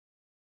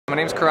My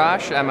name's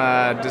Karash. I'm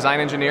a design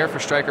engineer for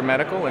Stryker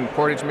Medical in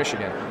Portage,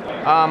 Michigan.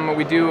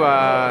 We do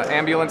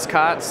ambulance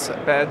cots,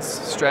 beds,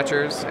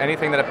 stretchers,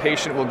 anything that a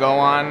patient will go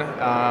on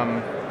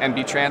and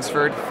be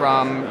transferred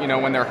from,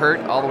 when they're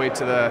hurt all the way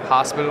to the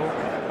hospital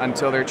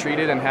until they're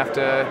treated and have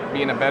to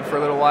be in a bed for a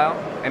little while.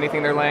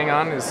 Anything they're laying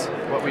on is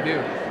what we do.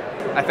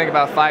 I think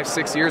about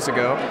 5-6 years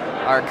ago,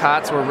 our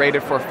cots were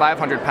rated for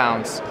 500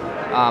 pounds,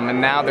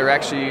 and now they're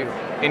actually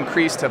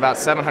increased to about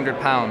 700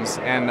 pounds.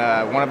 And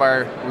one of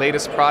our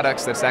latest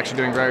products that's actually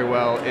doing very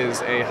well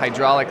is a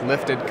hydraulic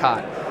lifted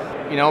cot.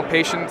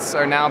 Patients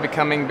are now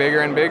becoming bigger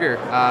and bigger.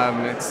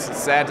 It's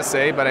sad to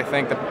say, but I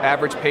think the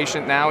average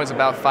patient now is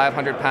about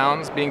 500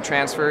 pounds being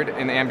transferred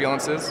in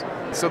ambulances.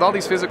 So all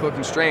these physical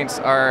constraints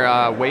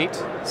are weight.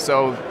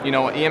 So,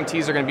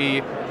 EMTs are going to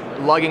be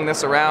lugging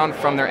this around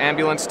from their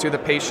ambulance to the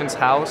patient's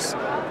house.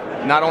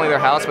 Not only their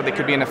house, but they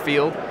could be in a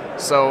field.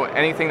 So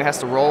anything that has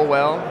to roll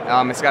well,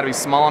 it's got to be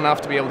small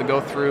enough to be able to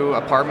go through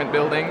apartment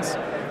buildings.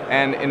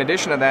 And in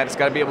addition to that, it's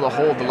got to be able to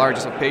hold the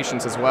largest of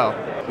patients as well.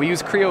 We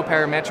use Creo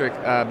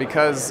Parametric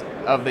because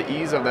of the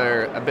ease of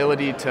their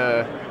ability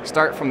to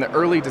start from the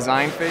early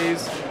design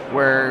phase,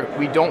 where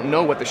we don't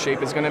know what the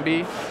shape is going to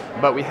be,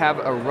 but we have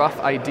a rough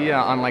idea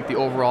on the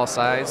overall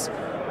size.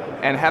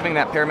 And having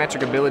that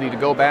parametric ability to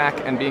go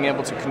back and being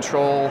able to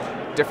control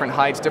different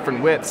heights,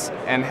 different widths,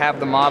 and have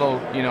the model,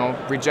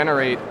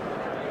 regenerate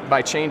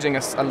by changing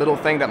a little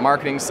thing that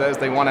marketing says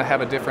they want to have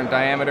a different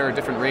diameter or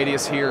different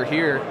radius here or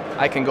here.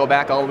 I can go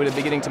back all the way to the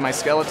beginning to my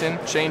skeleton,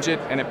 change it,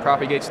 and it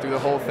propagates through the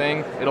whole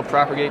thing. It'll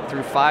propagate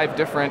through 5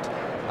 different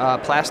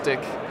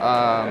plastic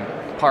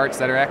parts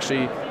that are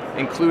actually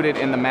included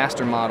in the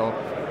master model.